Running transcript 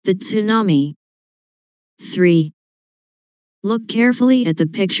The tsunami. 3. Look carefully at the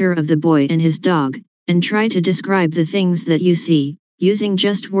picture of the boy and his dog, and try to describe the things that you see, using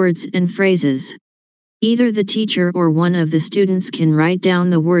just words and phrases. Either the teacher or one of the students can write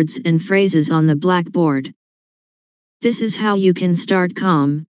down the words and phrases on the blackboard. This is how you can start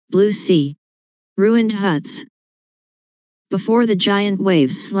calm, blue sea. Ruined huts. Before the giant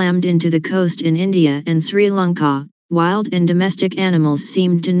waves slammed into the coast in India and Sri Lanka, wild and domestic animals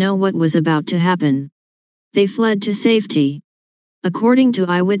seemed to know what was about to happen. They fled to safety. According to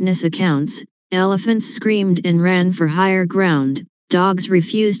eyewitness accounts, elephants screamed and ran for higher ground, dogs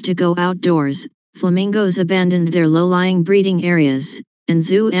refused to go outdoors, flamingos abandoned their low-lying breeding areas, and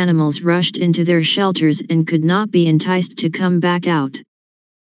zoo animals rushed into their shelters and could not be enticed to come back out.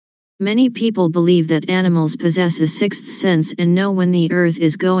 Many people believe that animals possess a sixth sense and know when the earth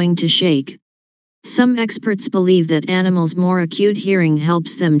is going to shake. Some experts believe that animals' more acute hearing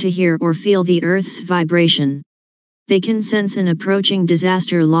helps them to hear or feel the earth's vibration. They can sense an approaching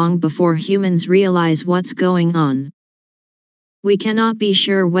disaster long before humans realize what's going on. We cannot be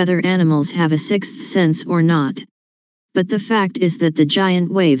sure whether animals have a sixth sense or not. But the fact is that the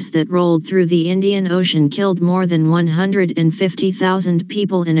giant waves that rolled through the Indian Ocean killed more than 150,000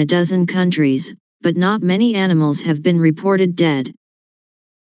 people in a dozen countries, but not many animals have been reported dead.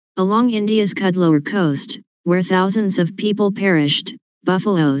 Along India's Cuddalore coast, where thousands of people perished,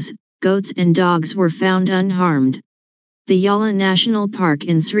 buffaloes, goats and dogs were found unharmed. The Yala National Park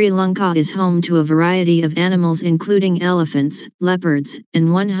in Sri Lanka is home to a variety of animals including elephants, leopards,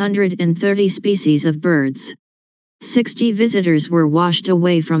 and 130 species of birds. 60 visitors were washed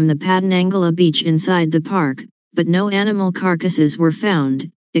away from the Padanangala beach inside the park, but no animal carcasses were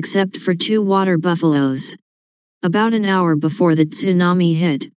found, except for 2 water buffaloes. About an hour before the tsunami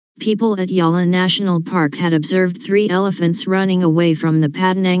hit, people at Yala National Park had observed 3 elephants running away from the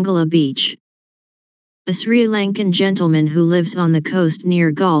Padanangala beach. A Sri Lankan gentleman who lives on the coast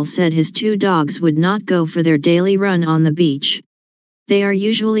near Galle said his 2 dogs would not go for their daily run on the beach. They are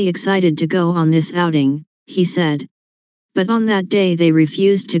usually excited to go on this outing, he said. But on that day they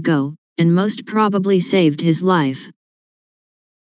refused to go, and most probably saved his life.